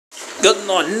Good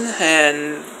morning,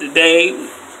 and today,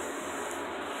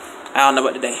 I don't know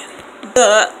what today,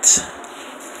 but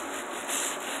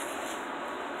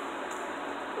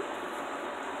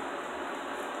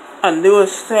a new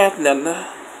staff member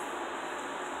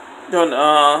doing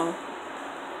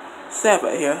staff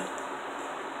right here,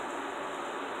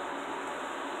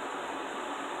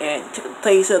 and took the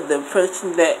place of the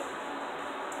person that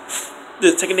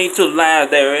was taking me to the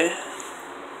library.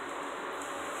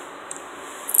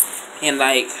 And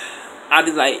like, I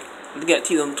did like get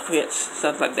to on Twitch,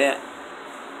 stuff like that.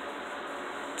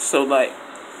 So like,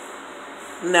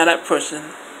 now that person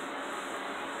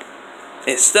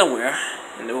is somewhere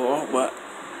in the world, but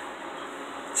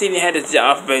she didn't have this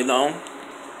job for very long.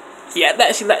 Yeah,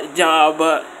 that she liked the job,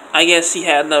 but I guess she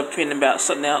had another opinion about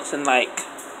something else and like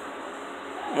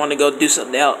want to go do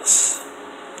something else.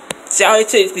 She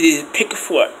always takes me to this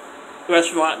Pickford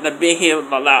restaurant that been here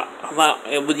a lot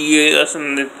over the years,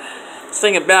 and the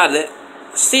thing about it,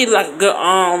 she like a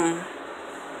good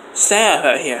staff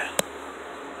right here.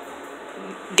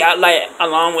 Got like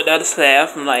along with the other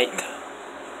staff and like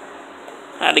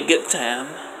had a good time,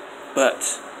 but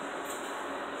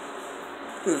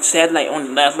sad like on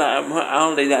the last night I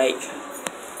only like,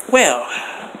 well,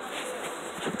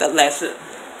 that lasted,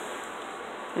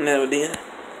 never did,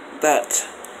 but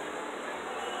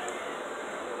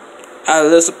I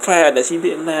was surprised that she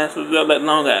didn't last for that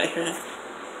long out here.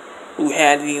 Who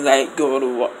had to like go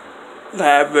to the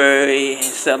library and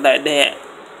stuff like that.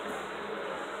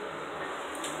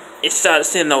 It started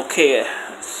saying okay,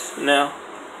 you know.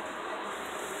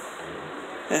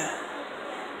 Yeah.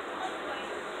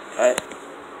 Right.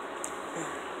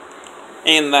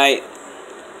 And like,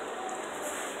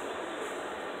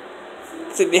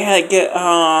 so they had to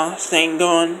get thing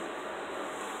going.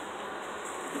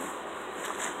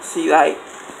 She like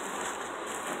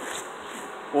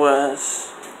was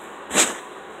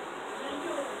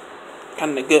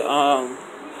kind of good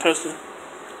person,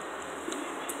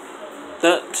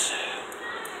 but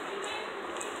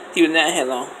he was not here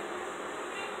long.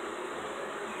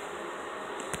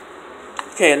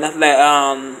 Okay, enough that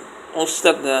all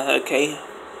stuff there. Okay.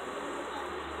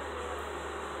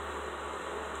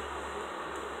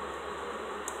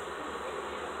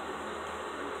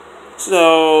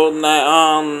 So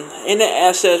like internet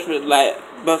access with like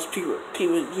bunch of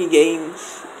people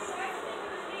games.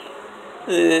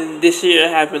 And this year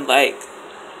happened like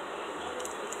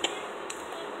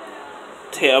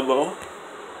terrible.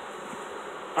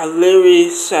 I literally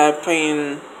started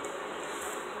playing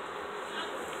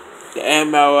the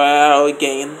MLL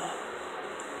game.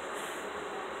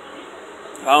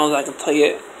 As long as I can play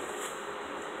it,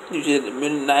 usually at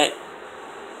midnight.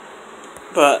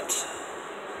 But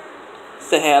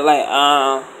they had like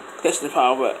guess the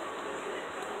power, but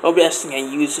OBS thing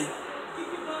I'm using.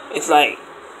 It's like,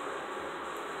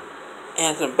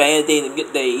 and some bad days and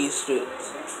good days with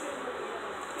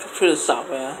the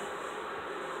software.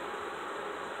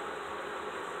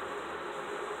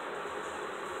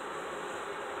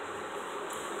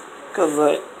 Cause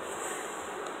like,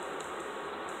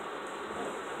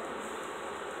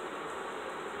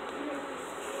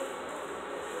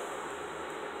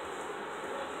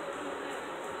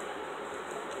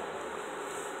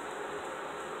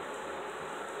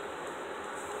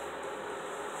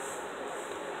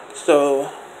 so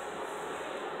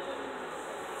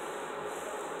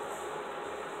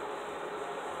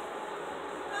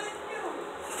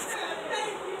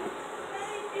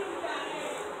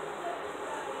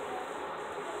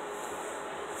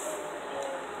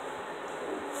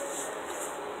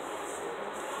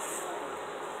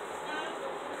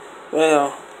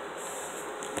well,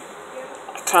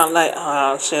 I kinda like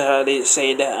how they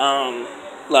say that a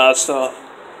lot of stuff.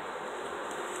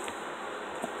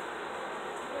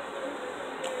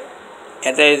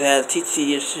 And they have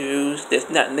TT issues. That's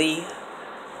not me.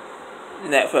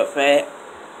 Not for a fact.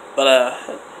 But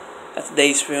that's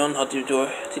today's film. Hope you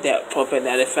enjoy to that Prophet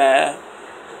 95.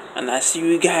 And I see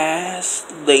you guys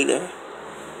later.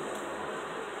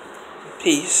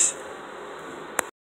 Peace.